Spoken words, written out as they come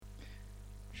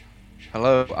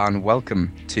Hello and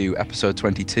welcome to episode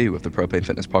 22 of the Propane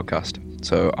Fitness Podcast.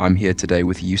 So I'm here today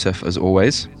with Yusuf as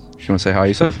always. You want to say hi,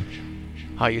 Yusuf?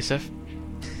 Hi, Yusuf.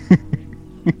 I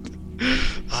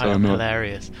So am not.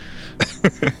 hilarious.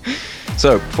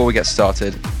 So before we get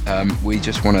started, we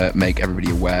just want to make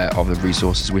everybody aware of the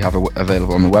resources we have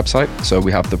available on the website. So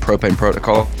we have the Propane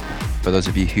Protocol. For those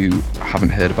of you who haven't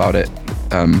heard about it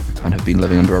and have been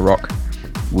living under a rock,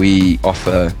 we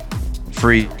offer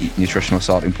free nutritional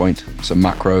starting point, some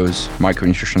macros,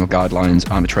 micronutritional guidelines,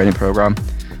 and a training program,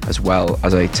 as well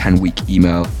as a 10-week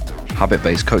email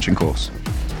habit-based coaching course.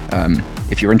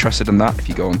 If you're interested in that, if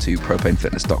you go onto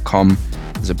propanefitness.com,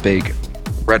 there's a big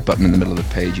red button in the middle of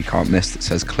the page you can't miss that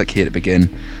says click here to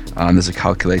begin, and there's a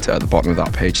calculator at the bottom of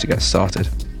that page to get started.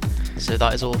 So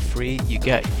that is all free. You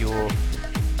get your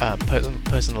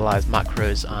personalized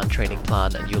macros and training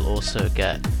plan, and you'll also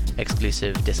get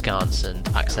exclusive discounts and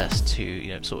access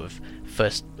to, sort of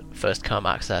first come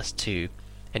access to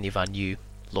any of our new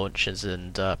launches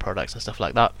and products and stuff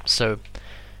like that. So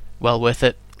well worth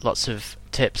it. Lots of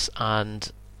tips,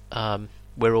 and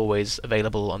we're always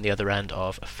available on the other end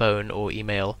of a phone or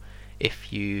email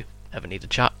if you ever need a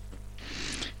chat.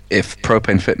 If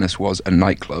Propane Fitness was a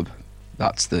nightclub,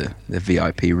 that's the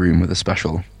VIP room with the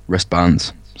special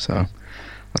wristbands. So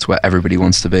that's where everybody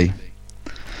wants to be.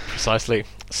 Precisely.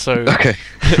 So Okay.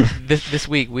 this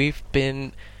week we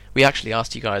actually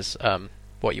asked you guys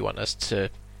what you want us to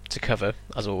cover,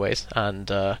 as always, and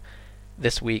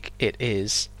this week it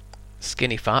is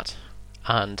skinny fat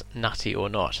and natty or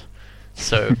not.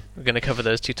 So we're going to cover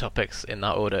those two topics in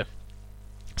that order.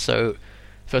 So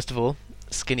first of all,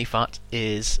 skinny fat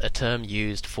is a term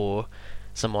used for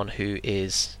someone who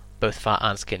is both fat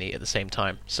and skinny at the same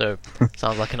time. So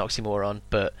sounds like an oxymoron,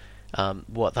 but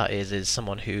what that is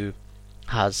someone who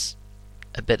has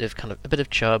a bit of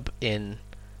chub in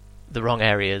the wrong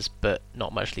areas, but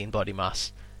not much lean body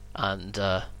mass, and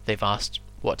they've asked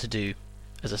what to do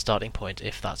as a starting point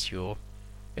if that's your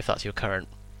current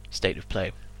state of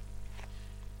play.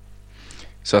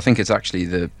 So I think it's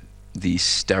actually the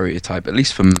stereotype, at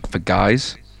least for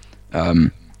guys,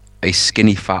 a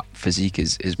skinny fat physique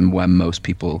is where most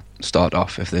people start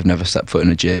off if they've never stepped foot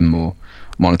in a gym or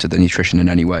monitored their nutrition in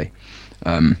any way.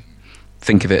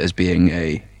 Think of it as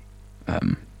being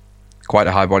quite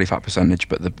a high body fat percentage,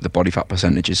 but the body fat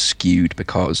percentage is skewed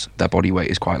because their body weight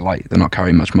is quite light. They're not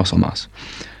carrying much muscle mass.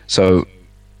 So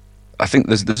I think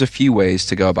there's a few ways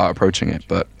to go about approaching it,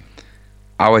 but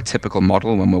our typical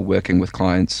model when we're working with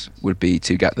clients would be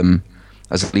to get them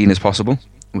as lean as possible,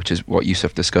 which is what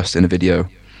Yusuf discussed in a video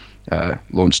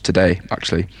launched today,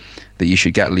 actually, that you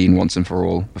should get lean once and for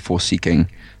all before seeking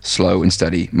slow and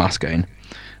steady mass gain.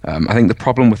 I think the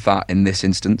problem with that in this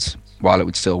instance, while it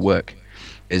would still work,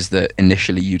 is that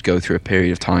initially you'd go through a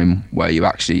period of time where you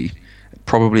actually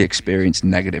probably experience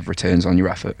negative returns on your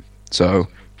effort. So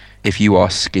if you are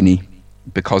skinny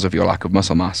because of your lack of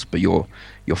muscle mass, but you're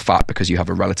fat because you have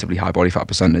a relatively high body fat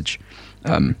percentage,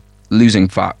 losing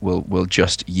fat will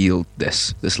just yield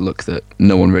this look that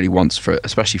no one really wants,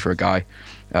 especially for a guy,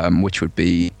 which would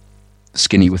be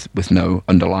skinny with no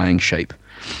underlying shape.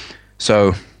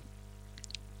 So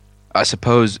I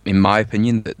suppose, in my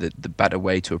opinion, that the better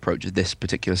way to approach this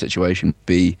particular situation would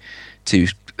be to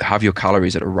have your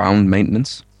calories at around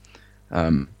maintenance,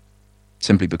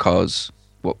 simply because,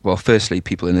 well, firstly,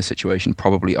 people in this situation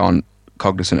probably aren't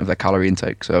cognizant of their calorie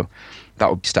intake. So that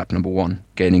would be step number one,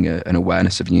 gaining an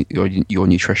awareness of your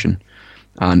nutrition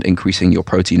and increasing your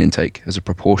protein intake as a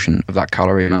proportion of that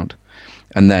calorie amount.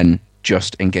 And then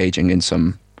just engaging in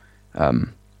some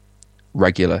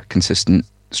regular, consistent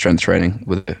strength training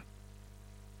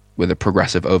with a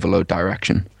progressive overload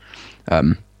direction.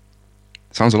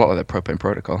 Sounds a lot like the Propane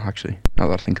Protocol, actually, now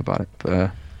that I think about it. But,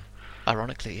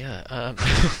 Ironically, yeah.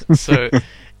 So,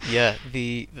 yeah,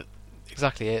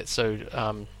 exactly it.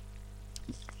 So,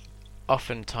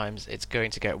 oftentimes it's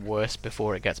going to get worse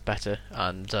before it gets better,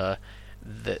 and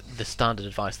the standard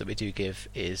advice that we do give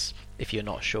is, if you're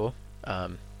not sure,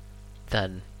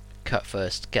 then cut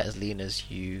first, get as lean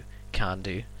as you can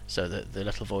do, so that the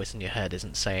little voice in your head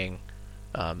isn't saying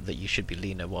that you should be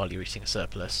leaner while you're eating a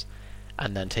surplus,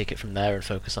 and then take it from there and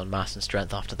focus on mass and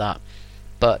strength after that.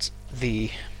 But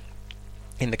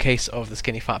in the case of the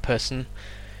skinny fat person,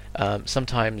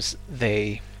 sometimes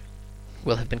they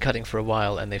will have been cutting for a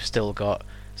while and they've still got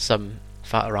some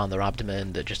fat around their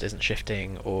abdomen that just isn't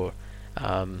shifting, or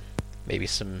maybe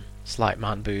some slight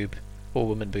man boob or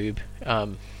woman boob,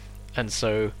 and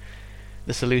so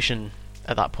the solution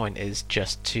at that point is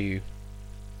just to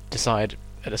decide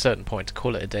at a certain point to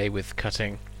call it a day with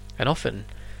cutting, and often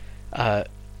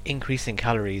increasing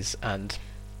calories and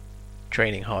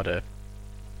training harder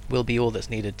will be all that's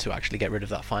needed to actually get rid of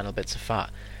that final bits of fat.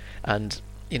 And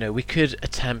we could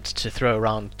attempt to throw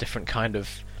around different kind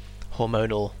of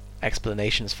hormonal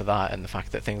explanations for that, and the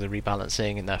fact that things are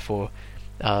rebalancing, and therefore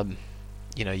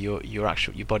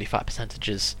your body fat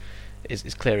percentages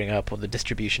is clearing up, or the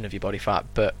distribution of your body fat.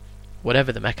 But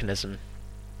whatever the mechanism,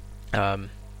 it's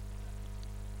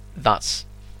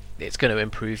going to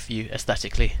improve you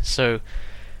aesthetically. So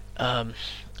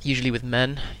usually with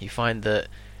men, you find that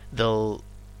they'll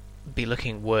be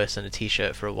looking worse in a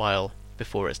t-shirt for a while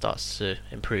before it starts to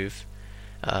improve.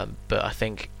 But I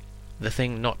think the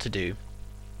thing not to do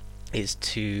is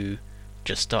to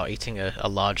just start eating a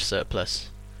large surplus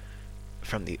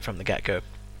from the get-go.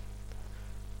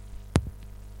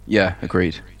 Yeah,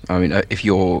 agreed. I mean, if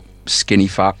you're skinny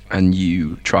fat and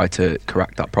you try to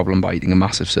correct that problem by eating a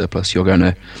massive surplus, you're going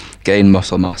to gain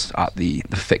muscle mass at the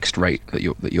fixed rate that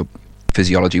your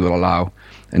physiology will allow,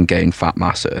 and gain fat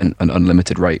mass at an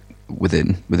unlimited rate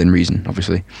within reason,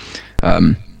 obviously.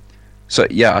 So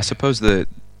yeah, I suppose the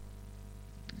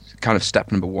kind of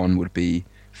step number one would be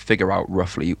figure out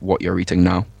roughly what you're eating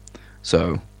now.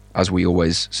 So as we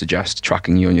always suggest,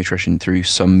 tracking your nutrition through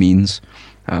some means,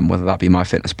 whether that be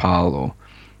MyFitnessPal or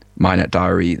MyNet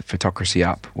Diary, the Photocracy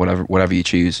app, whatever you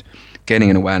choose, gaining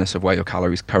an awareness of where your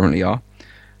calories currently are,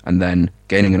 and then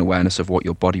gaining an awareness of what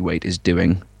your body weight is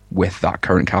doing with that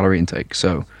current calorie intake.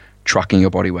 So tracking your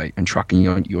body weight and tracking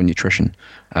your nutrition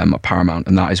are paramount,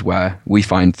 and that is where we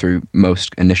find through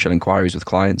most initial inquiries with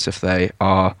clients, if they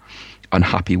are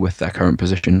unhappy with their current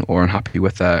position or unhappy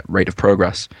with their rate of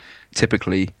progress,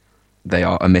 typically they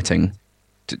are omitting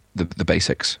the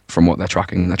basics from what they're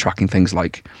tracking. They're tracking things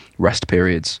like rest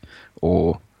periods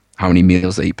or how many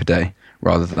meals they eat per day,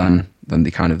 rather than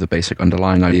the kind of the basic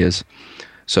underlying ideas.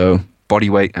 So body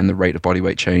weight and the rate of body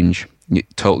weight change,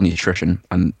 total nutrition,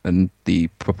 and the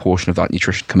proportion of that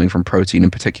nutrition coming from protein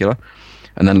in particular,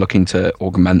 and then looking to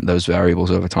augment those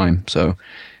variables over time. So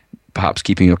perhaps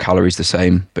keeping your calories the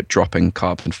same, but dropping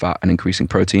carbs and fat and increasing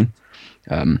protein,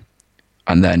 and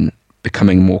then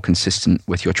becoming more consistent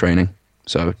with your training.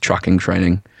 So tracking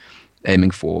training, aiming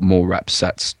for more reps,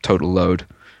 sets, total load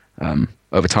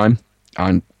over time.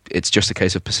 And it's just a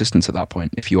case of persistence at that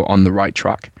point. If you're on the right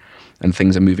track and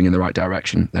things are moving in the right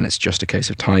direction, then it's just a case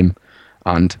of time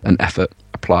and an effort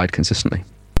applied consistently.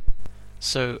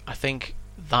 So I think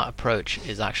that approach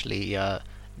is actually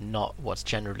not what's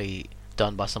generally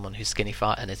done by someone who's skinny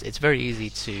fat, and it's very easy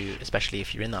to, especially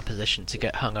if you're in that position, to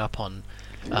get hung up on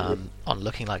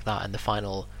looking like that and the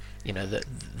final,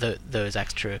 those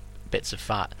extra bits of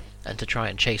fat, and to try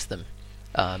and chase them.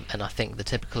 And I think the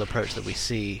typical approach that we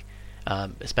see,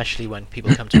 especially when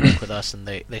people come to work with us and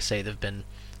they say they've been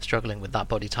struggling with that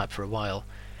body type for a while,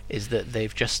 is that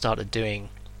they've just started doing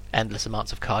endless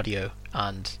amounts of cardio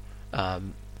and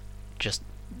just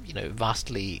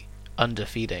vastly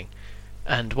underfeeding.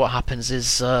 And what happens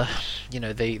is they're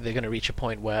going to reach a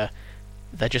point where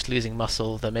they're just losing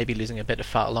muscle. They're maybe losing a bit of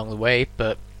fat along the way,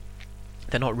 but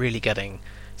they're not really getting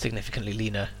significantly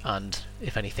leaner, and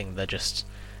if anything, they're just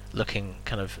looking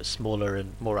kind of smaller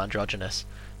and more androgynous.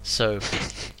 So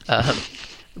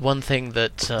one thing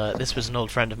that this was an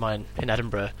old friend of mine in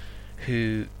Edinburgh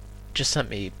who just sent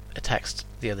me a text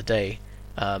the other day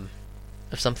of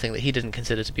something that he didn't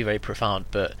consider to be very profound,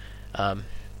 but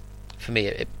for me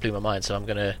it blew my mind. So I'm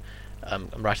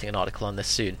writing an article on this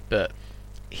soon. But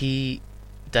he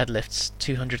deadlifts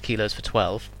 200 kilos for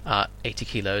 12 at 80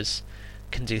 kilos,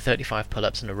 can do 35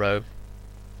 pull-ups in a row,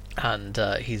 and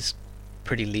he's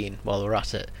pretty lean while we're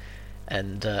at it.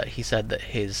 And he said that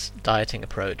his dieting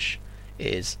approach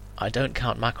is, I don't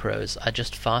count macros, I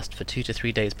just fast for 2 to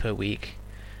 3 days per week,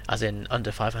 as in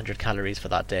under 500 calories for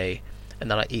that day, and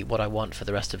then I eat what I want for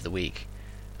the rest of the week.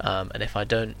 And if I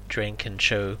don't drink and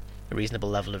show a reasonable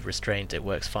level of restraint, it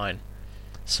works fine.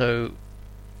 So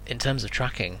in terms of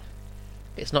tracking,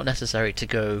 it's not necessary to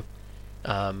go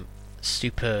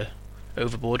super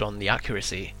overboard on the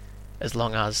accuracy, as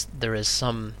long as there is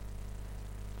some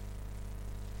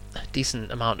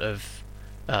decent amount of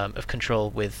control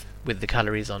with the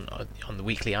calories on the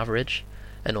weekly average,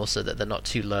 and also that they're not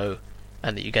too low,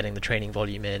 and that you're getting the training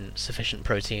volume in, sufficient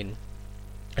protein,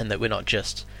 and that we're not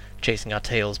just chasing our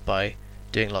tails by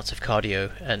doing lots of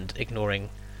cardio and ignoring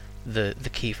the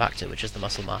key factor, which is the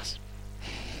muscle mass.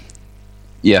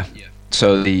 Yeah.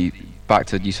 So back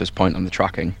to Yusuf's point on the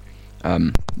tracking,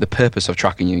 the purpose of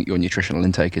tracking your nutritional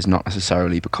intake is not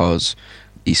necessarily because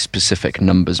these specific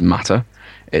numbers matter.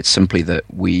 It's simply that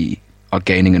we are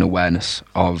gaining an awareness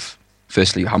of,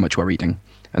 firstly, how much we're eating,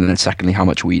 and then secondly, how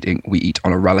much we eat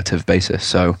on a relative basis.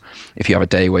 So if you have a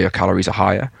day where your calories are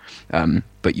higher,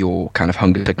 but your kind of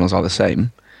hunger signals are the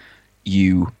same,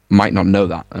 you might not know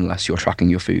that unless you're tracking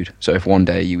your food. So if one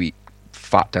day you eat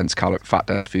fat dense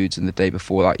foods, and the day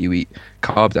before that you eat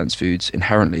carb dense foods,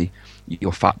 inherently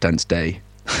your fat dense day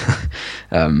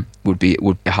would be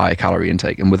a higher calorie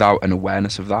intake. And without an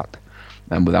awareness of that,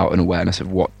 and without an awareness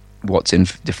of what's in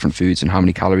different foods and how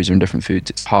many calories are in different foods,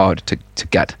 it's hard to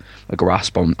get a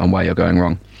grasp on where you're going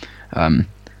wrong.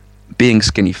 Being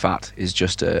skinny fat is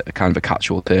just a kind of a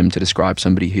catch-all term to describe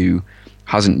somebody who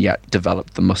hasn't yet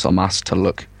developed the muscle mass to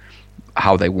look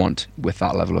how they want with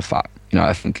that level of fat.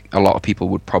 I think a lot of people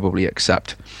would probably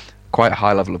accept quite a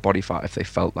high level of body fat if they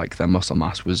felt like their muscle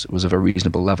mass was of a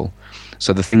reasonable level.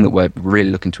 So the thing that we're really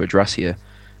looking to address here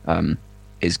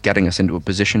is getting us into a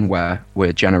position where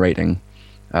we're generating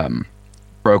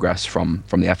progress from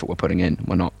the effort we're putting in.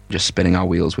 We're not just spinning our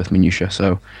wheels with minutiae.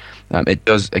 So it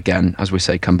does, again, as we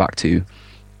say, come back to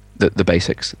the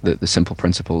basics, the simple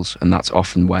principles. And that's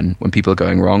often when people are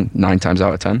going wrong, 9 times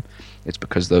out of 10, it's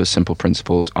because those simple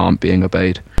principles aren't being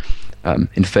obeyed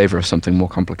in favor of something more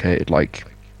complicated, like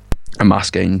a mass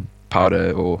gain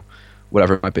powder or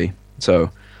whatever it might be. So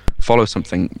follow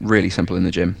something really simple in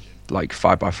the gym, like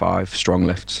 5x5, strong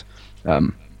lifts,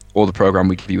 or the program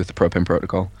we give you with the Propin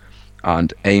protocol,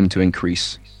 and aim to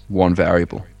increase one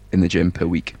variable in the gym per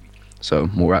week. So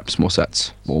more reps, more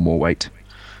sets, more weight,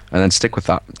 and then stick with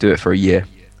that. Do it for a year.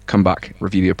 Come back,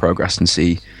 review your progress, and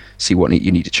see what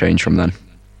you need to change from then.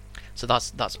 So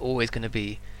that's always going to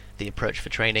be the approach for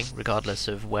training, regardless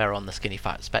of where on the skinny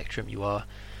fat spectrum you are.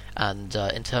 And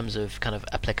in terms of kind of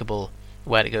applicable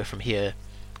where to go from here,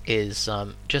 is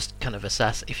just kind of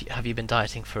assess have you been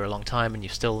dieting for a long time and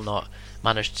you've still not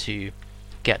managed to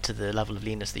get to the level of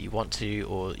leanness that you want to,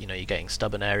 or you're getting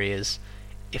stubborn areas.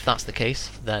 If that's the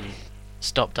case, then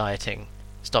stop dieting,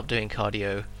 stop doing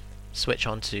cardio, switch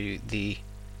on to the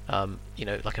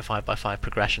like a 5x5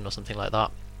 progression or something like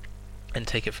that, and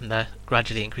take it from there.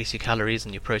 Gradually increase your calories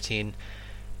and your protein.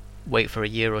 Wait for a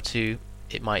year or two.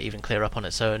 It might even clear up on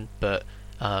its own, but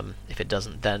if it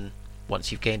doesn't, then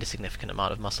once you've gained a significant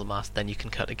amount of muscle mass, then you can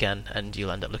cut again and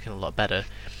you'll end up looking a lot better.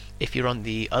 If you're on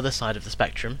the other side of the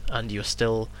spectrum and you're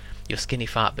skinny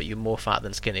fat but you're more fat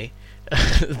than skinny,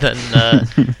 then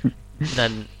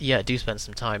yeah, do spend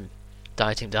some time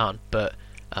dieting down, but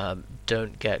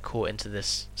don't get caught into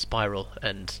this spiral,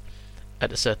 and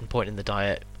at a certain point in the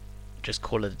diet just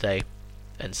call it a day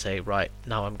and say, right,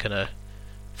 now I'm gonna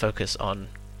focus on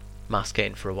mass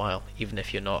gain for a while, even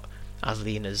if you're not as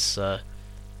lean as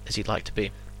you'd like to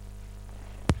be.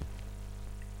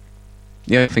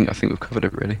 Yeah, I think we've covered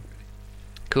it really.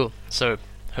 Cool. So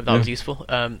hope that was useful.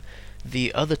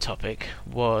 The other topic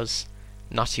was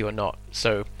nutty or not.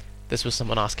 So this was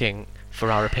someone asking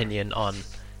for our opinion on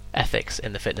ethics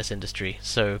in the fitness industry.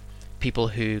 So people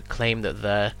who claim that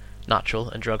they're natural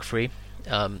and drug free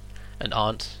and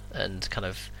aren't, and kind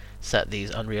of set these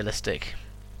unrealistic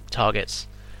targets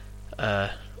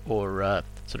or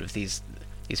sort of these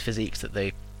physiques that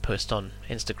they post on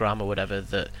Instagram or whatever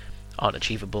that aren't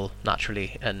achievable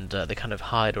naturally, and they kind of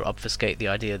hide or obfuscate the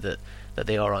idea that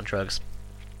they are on drugs.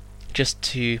 Just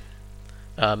to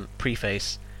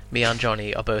preface, me and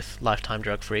Johnny are both lifetime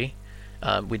drug free.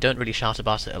 We don't really shout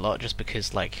about it a lot just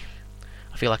because I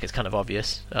feel like it's kind of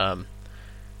obvious.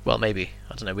 Well, maybe,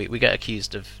 I don't know, we get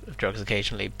accused of drugs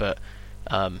occasionally, but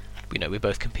we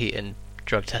both compete in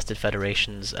drug tested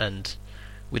federations and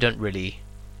we don't really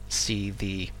see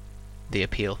the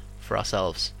appeal for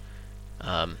ourselves.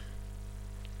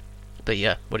 But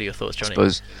yeah, what are your thoughts, Johnny?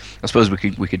 I suppose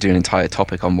we could do an entire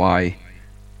topic on why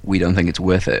we don't think it's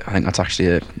worth it. I think that's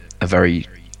actually a very...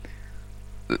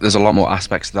 There's a lot more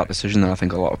aspects to that decision than I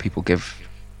think a lot of people give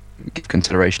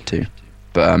consideration to.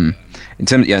 But in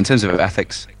terms of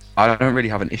ethics, I don't really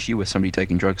have an issue with somebody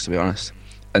taking drugs, to be honest.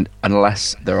 And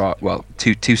unless there are, well,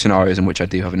 two scenarios in which I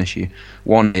do have an issue.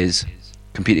 One is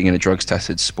competing in a drugs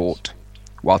tested sport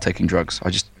while taking drugs.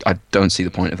 I don't see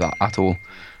the point of that at all.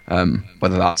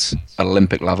 Whether that's at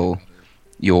Olympic level,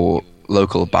 your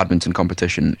local badminton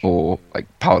competition, or like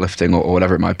powerlifting or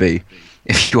whatever it might be,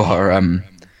 if you are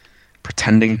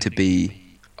pretending to be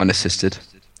unassisted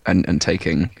and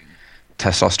taking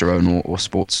testosterone or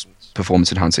sports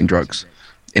performance enhancing drugs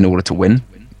in order to win,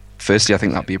 firstly, I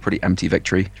think that'd be a pretty empty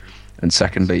victory, and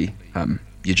secondly,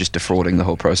 you're just defrauding the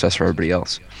whole process for everybody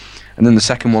else. And then the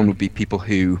second one would be people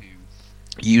who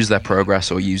use their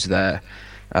progress or use their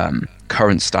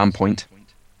current standpoint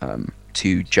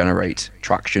to generate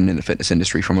traction in the fitness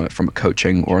industry from a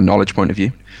coaching or a knowledge point of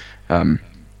view.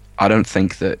 I don't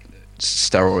think that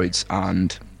steroids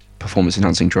and performance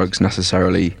enhancing drugs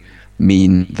necessarily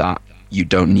mean that you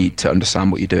don't need to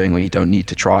understand what you're doing or you don't need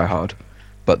to try hard,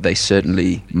 but they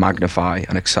certainly magnify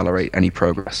and accelerate any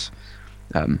progress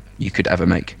you could ever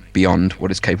make beyond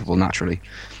what is capable naturally.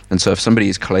 And so if somebody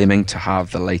is claiming to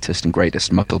have the latest and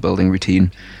greatest muscle building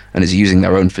routine and is using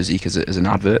their own physique as an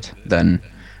advert, then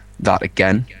that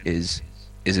again is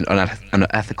an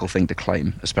unethical thing to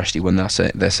claim, especially when they're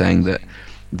saying that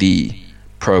the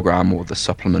program or the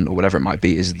supplement or whatever it might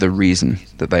be is the reason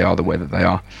that they are the way that they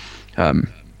are.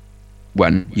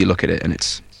 When you look at it and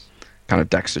it's kind of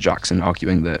Dexter Jackson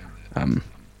arguing that,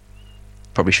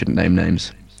 probably shouldn't name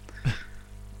names,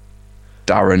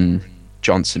 Darren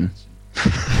Johnson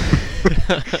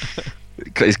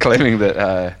is claiming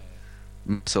that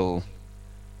muscle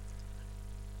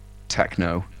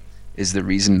techno is the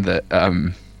reason that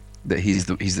that he's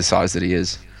the size that he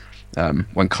is,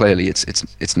 when clearly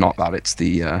it's not that, it's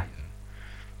the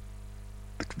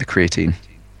creatine.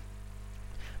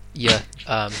 Yeah,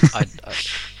 I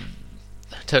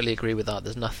totally agree with that.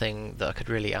 There's nothing that I could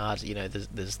really add. You know,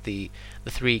 there's the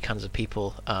three kinds of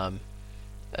people.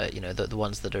 You know, the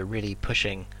ones that are really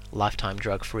pushing lifetime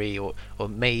drug free, or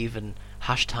may even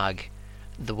hashtag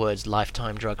the words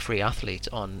lifetime drug free athlete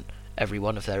on every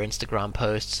one of their Instagram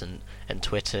posts and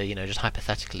Twitter. You know, just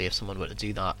hypothetically, if someone were to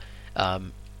do that,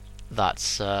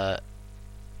 that's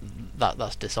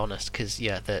dishonest, because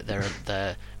yeah,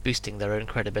 they're boosting their own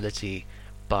credibility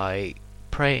by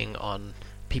preying on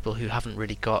people who haven't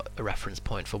really got a reference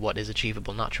point for what is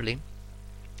achievable naturally,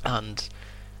 and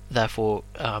therefore,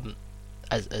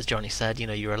 as Johnny said, you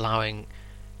know, you're allowing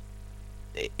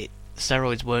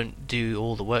steroids won't do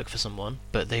all the work for someone,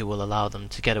 but they will allow them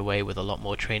to get away with a lot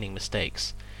more training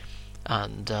mistakes,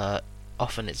 and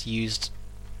often it's used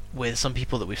with some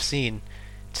people that we've seen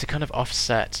to kind of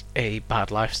offset a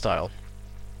bad lifestyle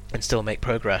and still make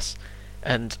progress.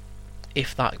 And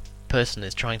if that person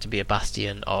is trying to be a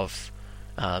bastion of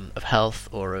health,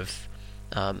 or of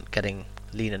getting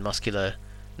lean and muscular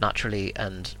naturally,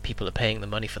 and people are paying the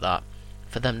money for that,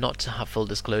 for them not to have full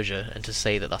disclosure and to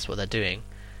say that that's what they're doing,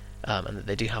 and that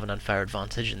they do have an unfair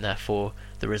advantage, and therefore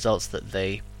the results that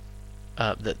they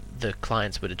that the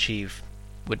clients would achieve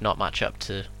would not match up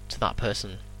to that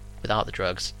person without the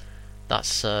drugs,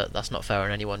 that's not fair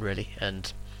on anyone really.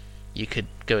 And you could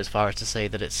go as far as to say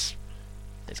that it's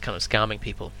kind of scamming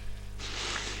people.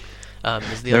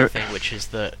 There's the other thing, which is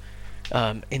that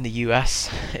in the US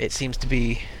it seems to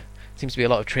be a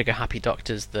lot of trigger happy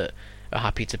doctors that are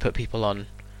happy to put people on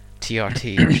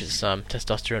TRT, which is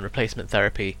testosterone replacement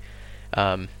therapy.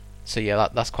 So yeah,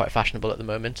 that's quite fashionable at the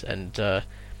moment, and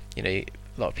you know, a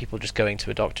lot of people just going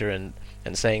to a doctor and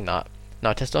saying that.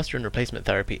 Now, testosterone replacement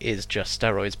therapy is just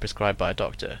steroids prescribed by a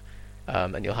doctor,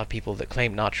 and you'll have people that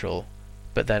claim natural,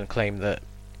 but then claim that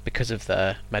because of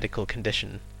their medical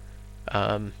condition,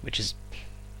 which is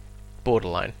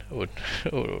borderline or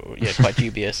yeah, quite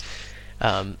dubious,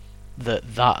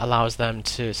 that allows them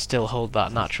to still hold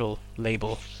that natural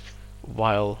label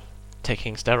while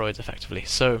taking steroids effectively.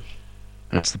 So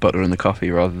that's the butter in the coffee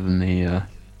rather than the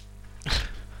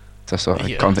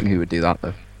I can't think who would do that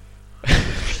though.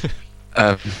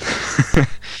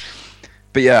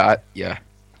 But yeah,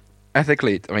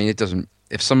 ethically, I mean, it doesn't.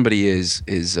 If somebody is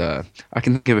I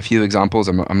can give a few examples.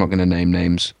 I'm not going to name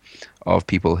names of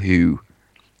people who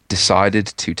decided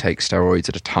to take steroids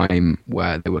at a time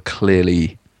where they were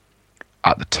clearly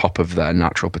at the top of their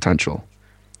natural potential,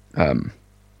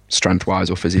 strength-wise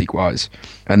or physique-wise,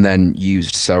 and then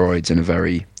used steroids in a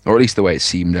very, or at least the way it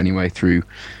seemed anyway, through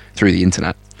the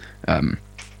internet.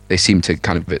 They seemed to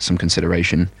kind of get some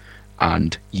consideration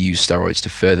and use steroids to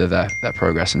further their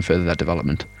progress and further their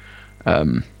development.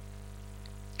 And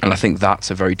I think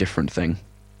that's a very different thing.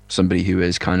 Somebody who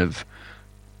is kind of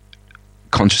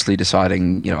consciously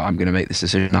deciding, you know, I'm going to make this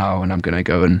decision now and I'm going to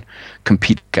go and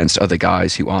compete against other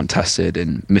guys who aren't tested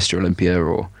in Mr. Olympia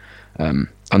or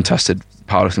untested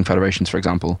powerlifting federations, for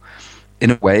example.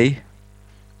 In a way,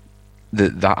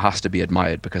 that has to be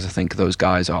admired, because I think those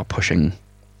guys are pushing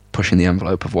the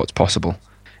envelope of what's possible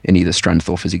in either strength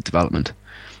or physique development.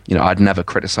 You know, I'd never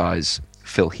criticize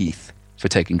Phil Heath for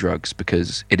taking drugs,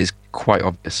 because it is quite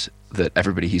obvious that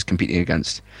everybody he's competing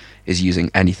against is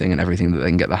using anything and everything that they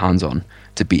can get their hands on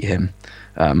to beat him.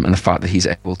 And the fact that he's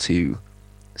able to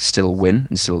still win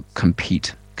and still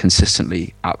compete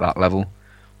consistently at that level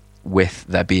with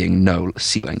there being no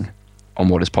ceiling on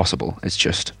what is possible, it's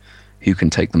just who can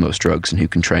take the most drugs and who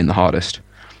can train the hardest,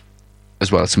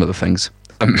 as well as some other things.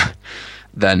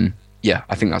 Then yeah,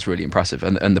 I think that's really impressive.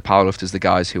 And the powerlifters, the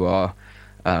guys who are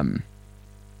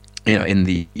you know, in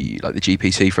the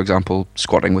GPC, for example,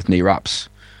 squatting with knee wraps,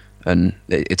 and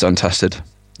it's untested.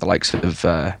 The likes of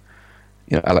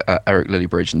you know, Eric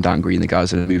Lillybridge and Dan Green, the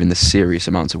guys that are moving the serious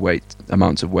amounts of weight.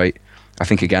 I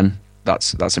think again,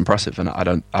 that's impressive, and I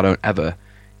don't ever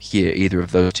hear either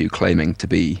of those two claiming to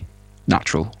be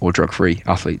natural or drug-free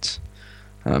athletes.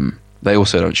 They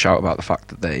also don't shout about the fact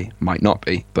that they might not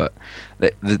be, but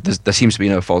there seems to be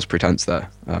no false pretense there.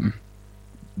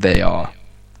 They are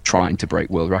trying to break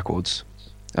world records,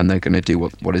 and they're going to do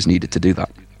what is needed to do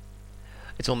that.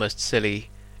 It's almost silly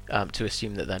to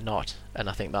assume that they're not, and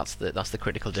I think that's the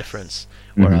critical difference.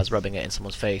 Whereas rubbing it in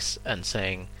someone's face and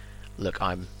saying, "Look,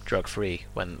 I'm drug-free,"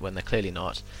 when they're clearly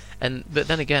not, but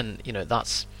then again,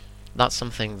 that's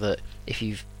something that if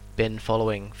you've been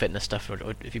following fitness stuff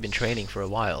or if you've been training for a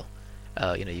while,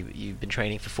 you've been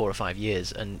training for 4 or 5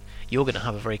 years, and you're going to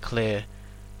have a very clear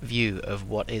view of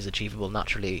what is achievable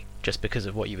naturally just because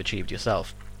of what you've achieved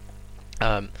yourself.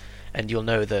 And you'll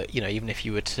know that even if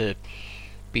you were to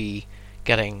be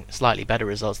getting slightly better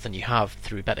results than you have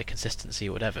through better consistency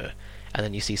or whatever, and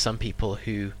then you see some people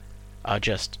who are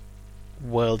just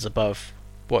worlds above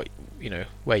what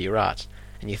where you're at,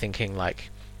 and you're thinking, like,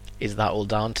 is that all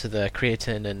down to their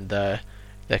creatine and their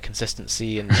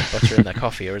consistency and the butter in their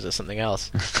coffee, or is it something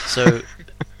else? So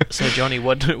Johnny,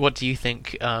 what do you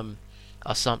think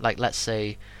are some, like, let's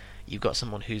say you've got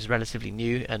someone who's relatively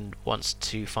new and wants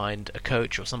to find a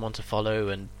coach or someone to follow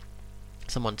and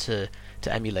someone to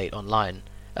emulate online.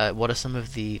 What are some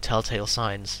of the telltale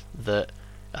signs that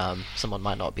someone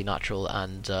might not be natural?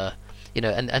 And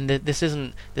this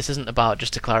isn't about,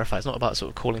 just to clarify, it's not about sort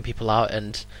of calling people out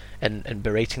and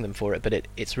berating them for it, but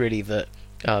it's really that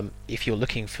if you're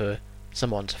looking for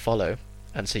someone to follow,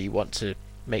 and so you want to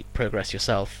make progress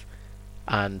yourself,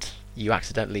 and you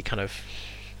accidentally kind of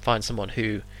find someone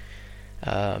who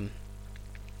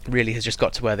really has just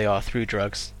got to where they are through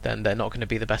drugs, then they're not going to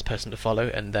be the best person to follow,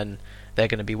 and then they're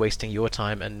going to be wasting your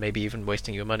time and maybe even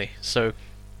wasting your money. So,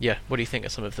 yeah, what do you think are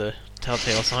some of the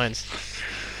telltale signs?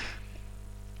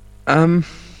 I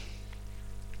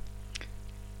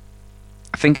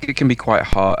think it can be quite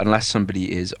hard unless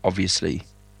somebody is obviously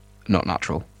not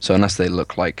natural. So unless they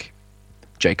look like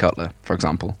Jay Cutler, for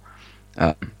example.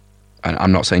 And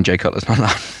I'm not saying Jay Cutler's not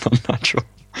natural.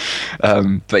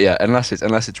 But yeah, unless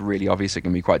it's really obvious, it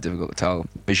can be quite difficult to tell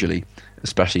visually,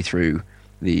 especially through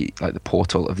the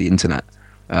portal of the internet.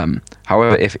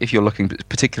 However, if you're looking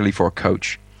particularly for a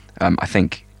coach, I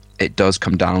think it does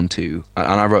come down to, and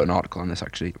I wrote an article on this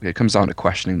actually, it comes down to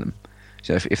questioning them.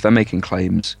 So if they're making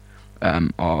claims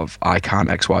of I can't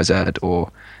XYZ,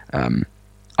 or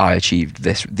I achieved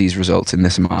these results in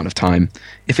this amount of time,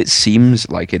 if it seems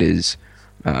like it is,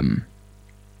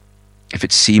 if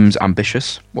it seems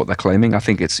ambitious what they're claiming, I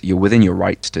think you're within your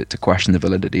rights to question the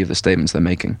validity of the statements they're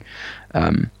making.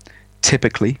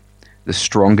 Typically, the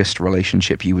strongest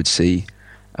relationship you would see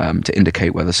to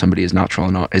indicate whether somebody is natural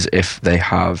or not is if they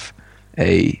have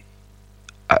a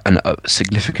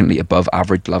significantly above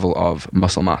average level of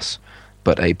muscle mass,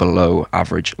 but a below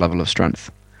average level of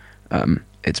strength.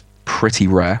 It's pretty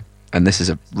rare, and this is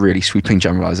a really sweeping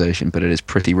generalization, but it is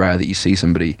pretty rare that you see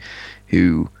somebody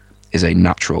who is a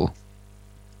natural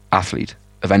athlete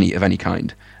of any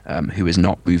kind who is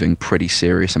not moving pretty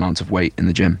serious amounts of weight in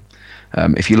the gym.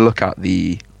 If you look at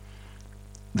the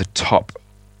top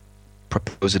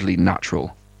proposedly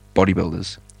natural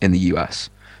bodybuilders in the US,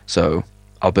 so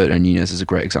Alberto Nunez is a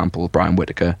great example, Brian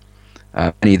Whitaker,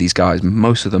 any of these guys,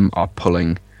 most of them are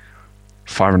pulling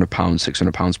 500 pounds,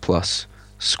 600 pounds plus,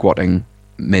 squatting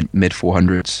mid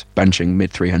 400s, benching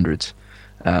mid 300s,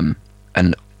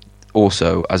 and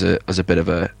also as a bit of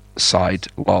a side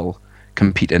lull,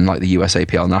 compete in like the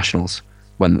USAPL nationals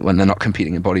when they're not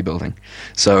competing in bodybuilding.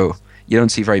 So you don't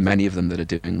see very many of them that are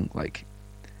doing like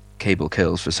cable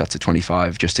kills for sets of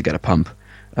 25 just to get a pump,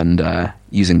 and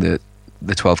using the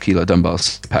 12 kilo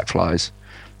dumbbells, pec flies.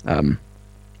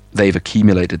 They've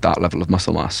accumulated that level of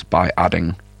muscle mass by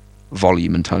adding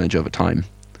volume and tonnage over time.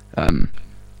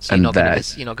 So you're not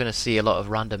going to see a lot of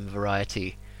random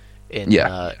variety in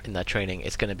their training.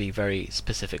 It's going to be very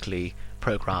specifically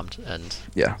programmed, and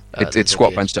it's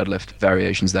squat, bench, deadlift,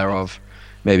 variations thereof,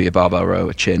 maybe a barbell row,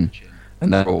 a chin,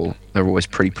 and they're always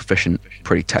pretty proficient,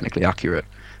 pretty technically accurate,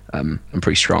 and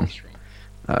pretty strong.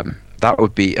 That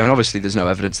would be, and obviously there's no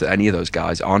evidence that any of those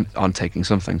guys aren't taking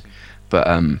something, but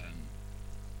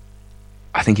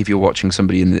I think if you're watching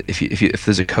somebody if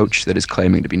there's a coach that is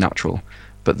claiming to be natural,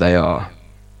 but they are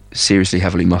seriously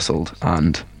heavily muscled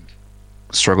and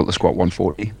struggle to squat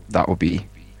 140,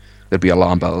 there'd be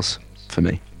alarm bells for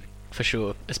me. For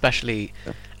sure, especially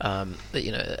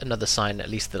another sign, at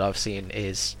least that I've seen,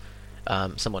 is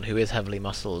someone who is heavily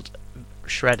muscled,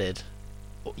 shredded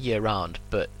year round,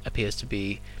 but appears to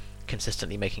be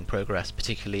consistently making progress,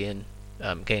 particularly in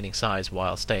gaining size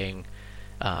while staying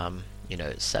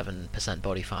 7%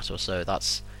 body fat or so.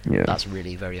 That's Yeah. that's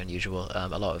really very unusual.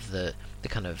 A lot of the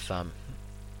kind of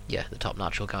the top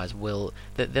natural guys will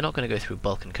they're not going to go through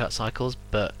bulk and cut cycles,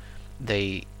 but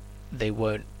they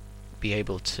won't be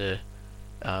able to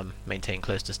maintain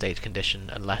close to stage condition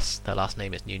unless their last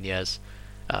name is Nunez,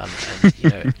 and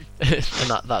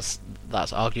and that's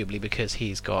arguably because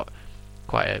he's got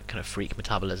quite a kind of freak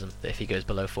metabolism. If he goes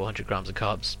below 400 grams of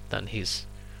carbs, then he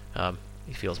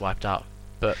feels wiped out.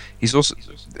 But He's also,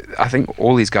 I think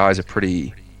all these guys are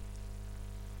pretty.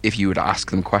 If you would ask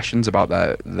them questions about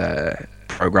their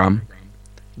program,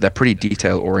 they're pretty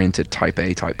detail-oriented, type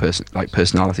A type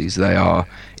personalities. They are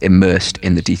immersed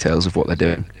in the details of what they're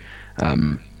doing.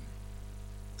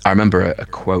 I remember a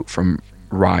quote from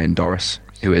Ryan Doris,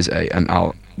 who is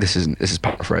this is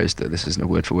paraphrased. This isn't a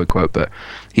word-for-word quote, but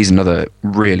he's another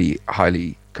really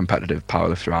highly competitive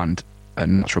powerlifter and a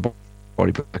natural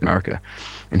bodybuilder in America,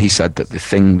 and he said that the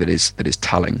thing that is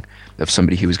telling of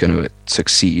somebody who is going to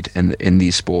succeed in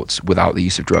these sports without the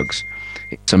use of drugs,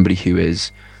 somebody who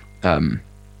is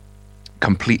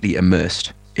completely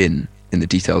immersed in the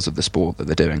details of the sport that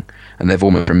they're doing, and they've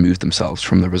almost removed themselves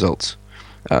from the results.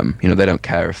 They don't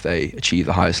care if they achieve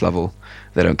the highest level.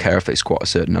 They don't care if they squat a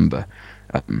certain number.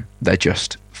 They're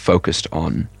just focused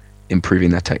on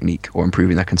improving their technique or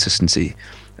improving their consistency,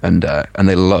 and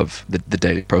they love the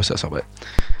daily process of it.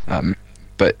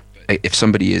 But if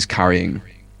somebody is carrying,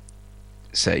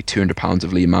 say, 200 pounds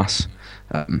of lean mass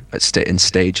in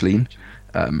stage lean,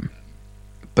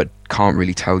 but can't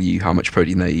really tell you how much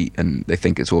protein they eat, and they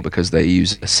think it's all because they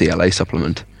use a CLA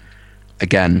supplement,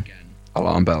 again,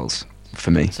 alarm bells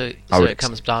for me. So it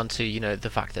comes down to the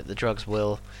fact that the drugs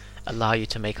will allow you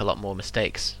to make a lot more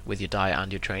mistakes with your diet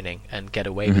and your training and get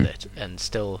away with it and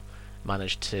still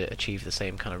manage to achieve the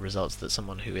same kind of results that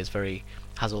someone who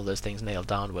has all those things nailed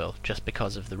down will, just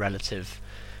because of the relative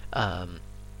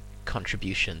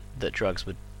contribution that drugs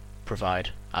would provide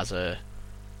as a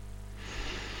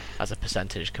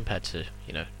percentage compared to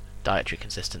dietary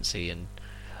consistency and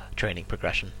training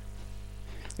progression.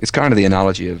 It's kind of the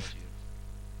analogy of,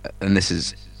 and this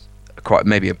is quite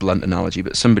maybe a blunt analogy,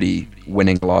 but somebody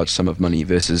winning a large sum of money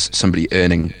versus somebody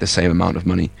earning the same amount of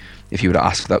money. If you were to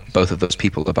ask both of those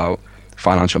people about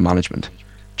financial management,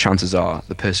 chances are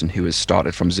the person who has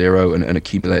started from zero and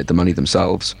accumulated the money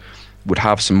themselves would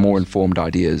have some more informed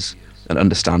ideas and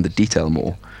understand the detail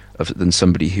more than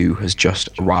somebody who has just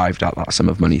arrived at that sum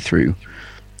of money through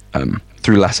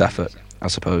less effort, I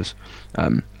suppose.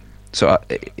 So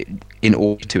in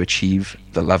order to achieve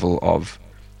the level of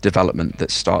development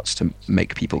that starts to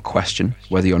make people question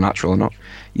whether you're natural or not,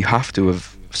 you have to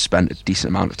have spent a decent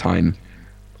amount of time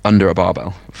under a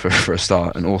barbell for a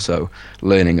start, and also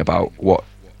learning about what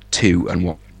to and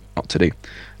what not to do.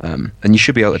 And you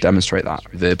should be able to demonstrate that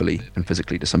verbally and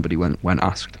physically to somebody when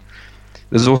asked.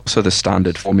 There's also the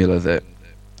standard formula that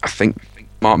I think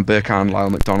Martin Burkhan and Lyle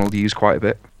McDonald use quite a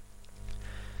bit.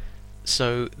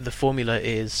 So the formula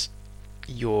is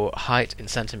your height in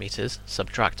centimeters,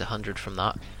 subtract 100 from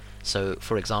that. So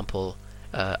for example,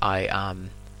 I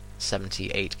am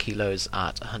 78 kilos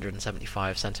at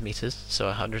 175 centimeters, so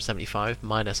 175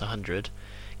 minus 100,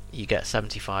 you get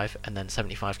 75, and then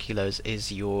 75 kilos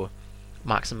is your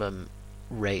maximum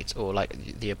rate, or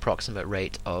like the approximate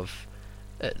rate of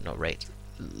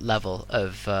level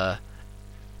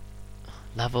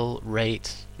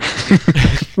rate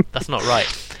that's not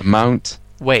right. Amount,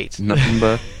 weight,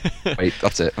 number. Wait,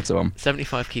 that's it. That's the one.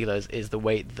 75 kilos is the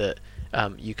weight that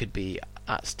you could be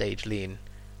at stage lean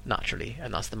naturally,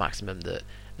 and that's the maximum that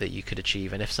you could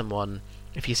achieve. And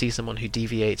if you see someone who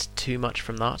deviates too much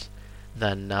from that,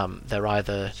 then they're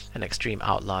either an extreme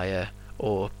outlier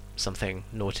or something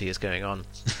naughty is going on.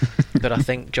 But I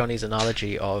think Johnny's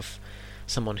analogy of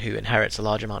someone who inherits a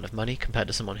large amount of money compared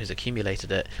to someone who's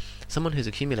accumulated it, someone who's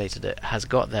accumulated it has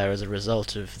got there as a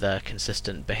result of their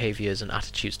consistent behaviors and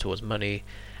attitudes towards money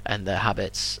and their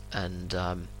habits and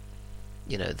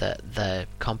their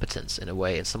competence in a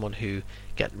way, and someone who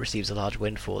receives a large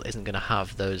windfall isn't going to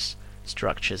have those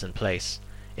structures in place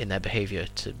in their behavior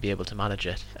to be able to manage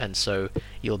it. And so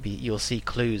you'll see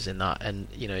clues in that, and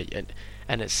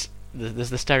it's there's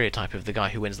the stereotype of the guy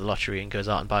who wins the lottery and goes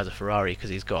out and buys a Ferrari because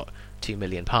he's got £2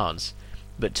 million,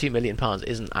 but £2 million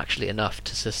isn't actually enough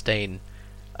to sustain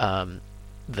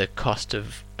the cost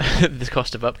of the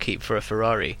cost of upkeep for a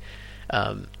Ferrari.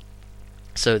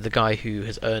 So the guy who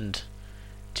has earned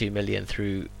 $2 million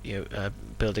through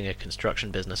building a construction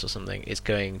business or something is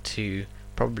going to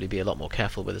probably be a lot more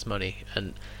careful with his money,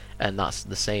 and that's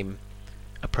the same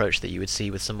approach that you would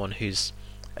see with someone who's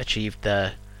achieved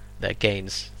their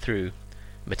gains through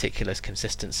meticulous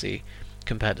consistency.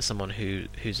 compared to someone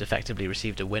who's effectively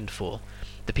received a windfall.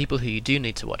 The people who you do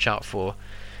need to watch out for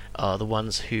are the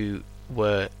ones who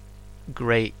were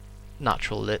great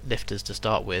natural lifters to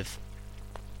start with,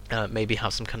 maybe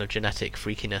have some kind of genetic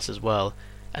freakiness as well,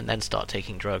 and then start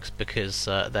taking drugs, because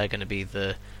they're going to be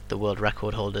the world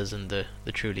record holders and the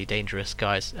truly dangerous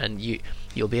guys, and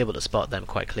you'll be able to spot them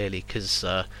quite clearly, because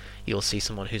you'll see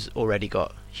someone who's already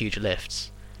got huge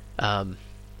lifts, and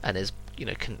is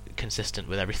consistent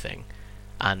with everything,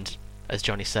 and as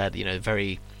Johnny said,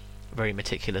 very very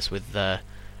meticulous with their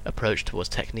approach towards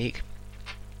technique,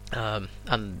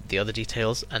 and the other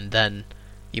details, and then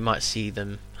you might see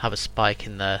them have a spike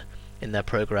in their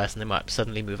progress, and they might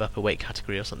suddenly move up a weight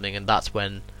category or something, and that's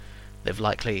when they've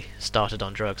likely started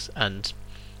on drugs. And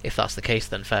if that's the case,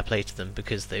 then fair play to them,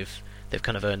 because they've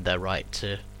kind of earned their right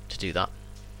to do that.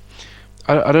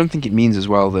 I don't think it means as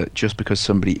well that just because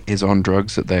somebody is on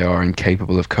drugs that they are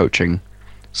incapable of coaching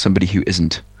somebody who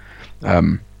isn't.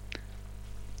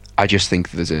 I just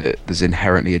think there's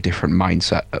inherently a different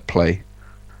mindset at play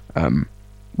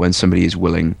when somebody is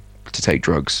willing to take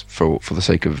drugs for the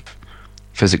sake of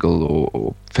physical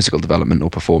or physical development or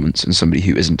performance, and somebody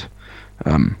who isn't.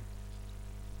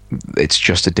 It's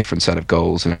just a different set of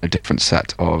goals and a different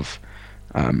set of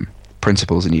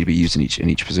principles that need to be used in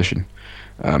each position.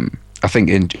 I think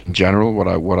in general, what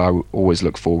I always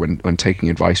look for when taking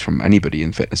advice from anybody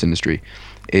in the fitness industry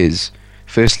is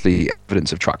firstly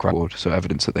evidence of track record, so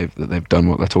evidence that they've done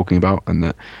what they're talking about, and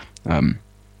that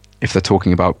if they're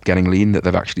talking about getting lean, that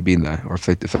they've actually been there, or if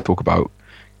they talk about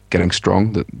getting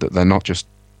strong, that they're not just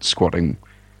squatting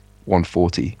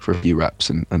 140 for a few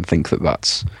reps and think that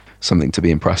that's something to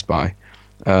be impressed by.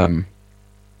 And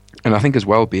I think as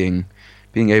well being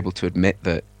able to admit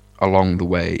that along the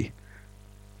way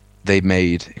they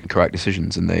made incorrect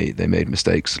decisions and they made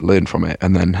mistakes, learn from it,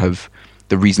 and then have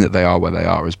the reason that they are where they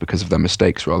are is because of their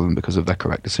mistakes rather than because of their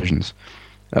correct decisions.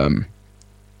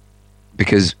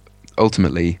 Because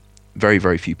ultimately, very,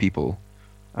 very few people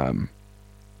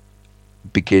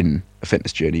begin a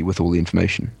fitness journey with all the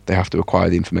information. They have to acquire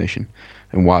the information,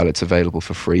 and while it's available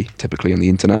for free, typically on the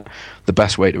internet, the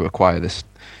best way to acquire this,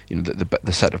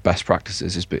 the set of best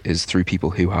practices is through people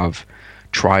who have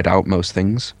tried out most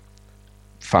things,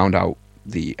 found out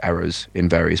the errors in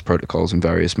various protocols and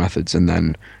various methods, and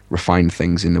then refined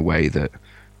things in a way that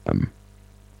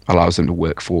allows them to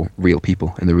work for real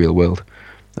people in the real world.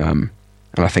 And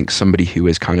I think somebody who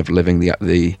is kind of living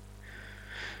the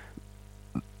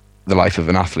life of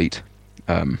an athlete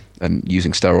and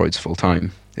using steroids full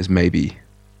time is maybe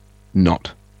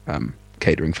not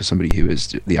catering for somebody who is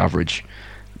the average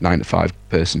 9-to-5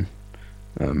 person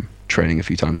training a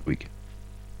few times a week.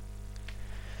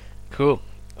 Cool.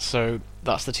 So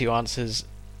that's the two answers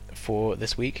for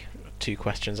this week. 2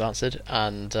 questions answered,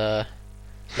 and let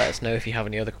us know if you have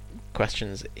any other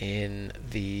questions in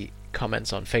the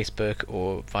comments on Facebook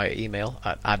or via email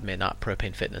at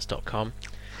admin@propanefitness.com.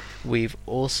 We've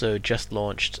also just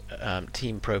launched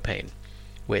Team Propane,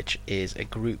 which is a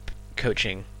group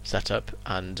coaching setup,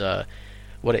 and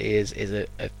what it is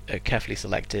a carefully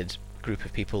selected group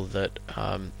of people that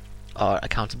are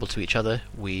accountable to each other.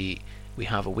 We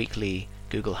have a weekly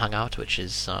Google Hangout, which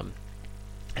is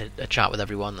a chat with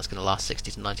everyone that's going to last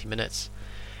 60 to 90 minutes,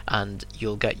 and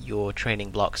you'll get your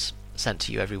training blocks sent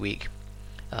to you every week,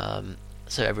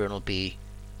 so everyone will be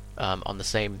on the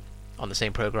same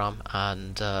program,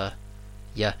 and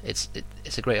it's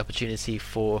a great opportunity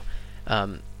for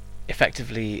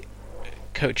effectively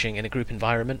coaching in a group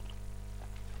environment.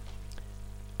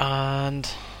 And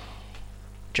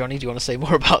Johnny, do you want to say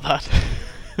more about that?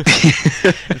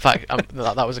 In fact,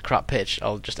 that was a crap pitch.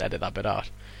 I'll just edit that bit out.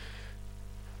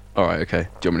 All right, okay.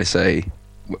 Do you want me to say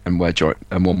and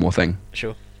one more thing?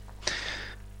 Sure.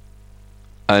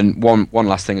 And one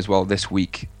last thing as well. This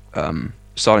week,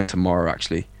 starting tomorrow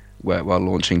actually, we're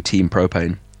launching Team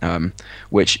Propane,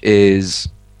 which is,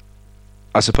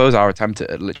 I suppose, our attempt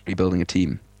at literally building a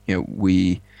team.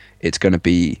 It's going to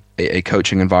be a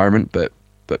coaching environment, but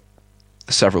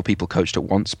several people coached at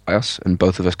once by us, and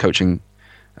both of us coaching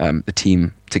the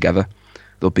team together.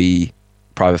 There'll be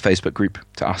a private Facebook group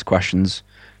to ask questions.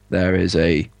 There is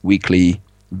a weekly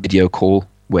video call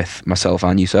with myself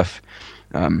and Yusuf,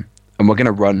 and we're going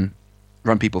to run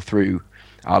people through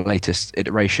our latest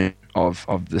iteration of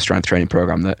the strength training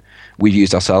program that we've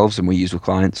used ourselves and we use with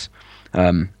clients.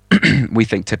 We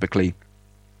think typically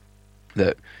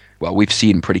that, well, we've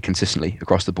seen pretty consistently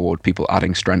across the board people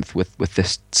adding strength with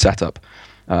this setup,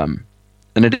 and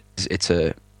it's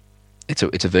a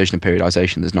version of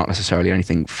periodization. There's not necessarily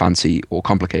anything fancy or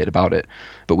complicated about it,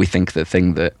 but we think the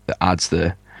thing that adds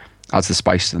the adds the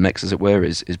spice to the mix, as it were,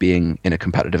 is being in a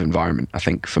competitive environment. I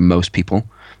think for most people,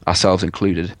 ourselves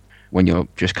included, when you're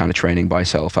just kind of training by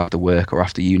yourself after work or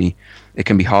after uni, it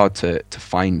can be hard to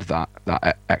find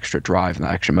that extra drive and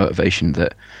that extra motivation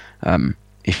that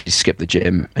if you skip the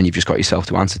gym and you've just got yourself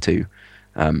to answer to,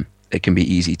 it can be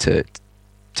easy to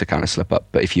kind of slip up.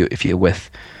 But if you're with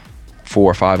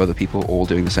 4 or 5 other people all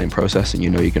doing the same process, and you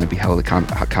know you're going to be held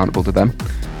accountable to them,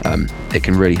 it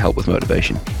can really help with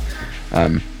motivation.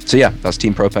 So yeah, that's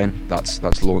Team Propane.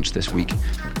 That's launched this week.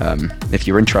 If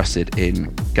you're interested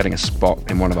in getting a spot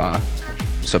in one of our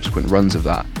subsequent runs of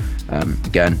that,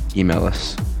 again, email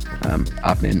us,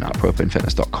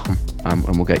 admin@propanefitness.com,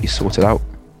 and we'll get you sorted out.